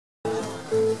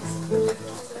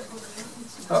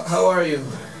How are you?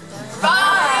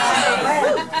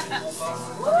 Fine!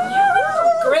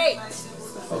 Great!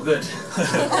 Oh, good.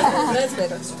 That's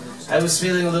better. I was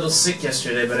feeling a little sick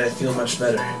yesterday, but I feel much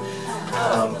better.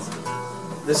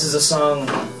 This is a song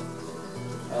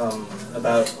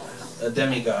about a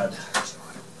demigod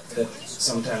that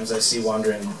sometimes I see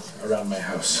wandering around my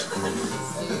house.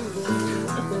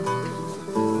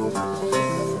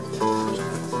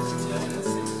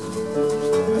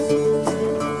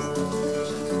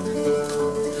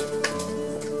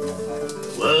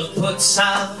 World puts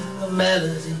out a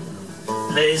melody,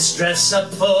 plays dress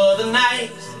up for the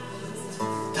night,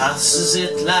 tosses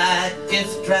it like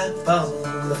gift wrap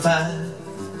on the fire.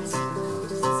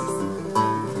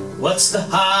 What's the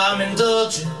harm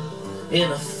indulging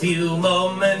in a few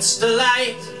moments'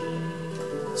 delight?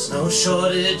 There's no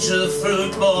shortage of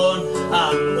fruit born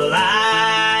on the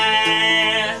line.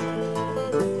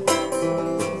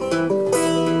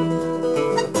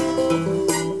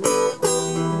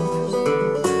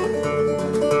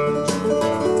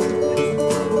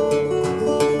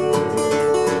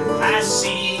 I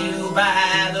see you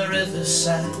by the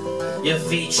riverside, your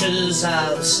features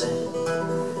are the same.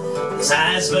 His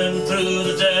eyes burn through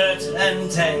the dirt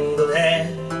and tangled hair,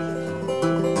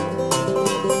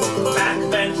 back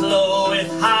bent low with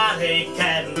heartache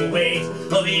and the weight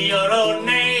of your own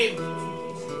name.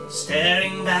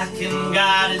 Staring back in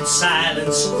guarded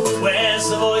silence, where's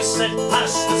the voice that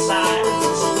hushed the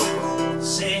silence?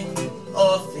 Sing,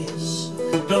 Orpheus,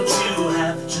 don't you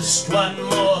have just one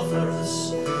more for us?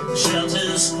 The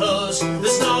shelter's closed,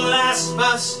 there's no last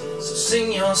bus, so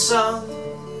sing your song.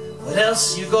 What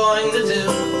else you going to do?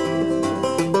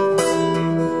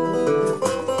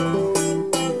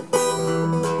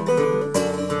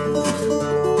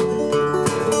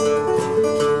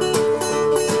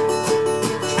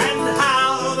 And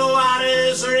how the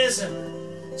water's risen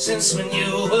since when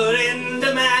you were in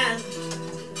demand.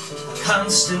 A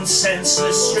constant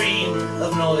senseless stream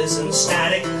of noise and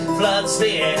static floods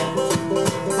the air.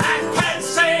 I can't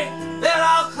say they're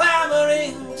all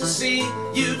clamoring to see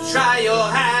you try your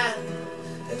hand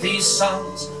at these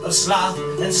songs of sloth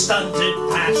and stunted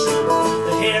passion.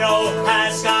 The hero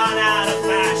has gone out of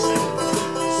fashion.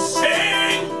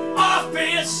 Sing,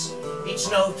 Orpheus! Each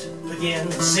note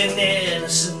begins in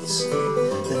innocence,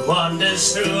 then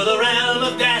wanders through the realm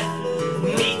of death,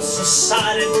 meets a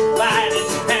sodden violet,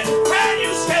 and can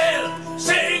you still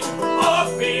sing,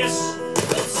 Orpheus?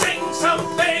 Sing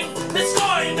something that's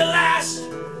going to last.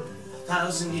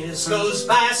 1,000 years goes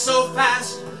by so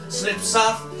fast, slips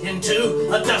off into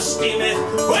a dusty myth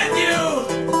with you.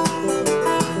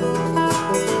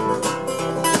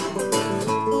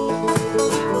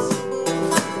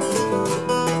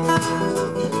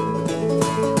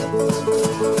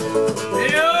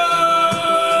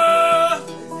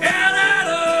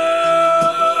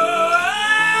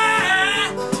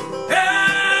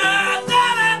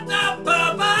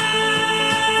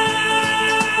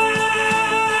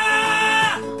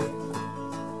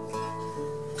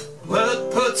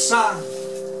 Puts on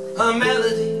a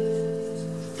melody,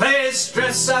 plays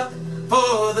dress up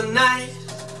for the night,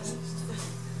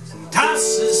 and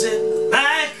tosses it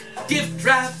like gift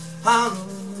wrap on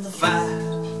the fire.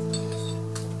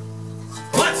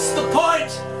 What's the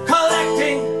point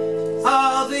collecting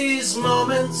all these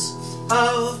moments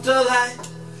of delight?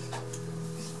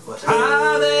 What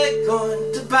are they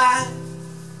going to buy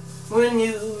when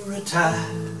you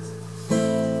retire?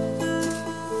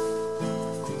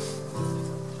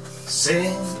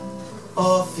 Sing,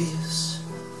 Orpheus,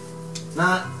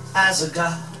 not as a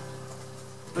god,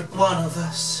 but one of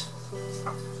us,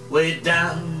 weighed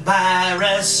down by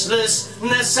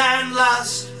restlessness and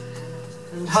lust,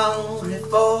 and hungry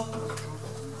for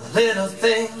a little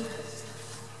thing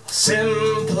a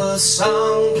simple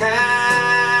song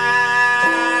can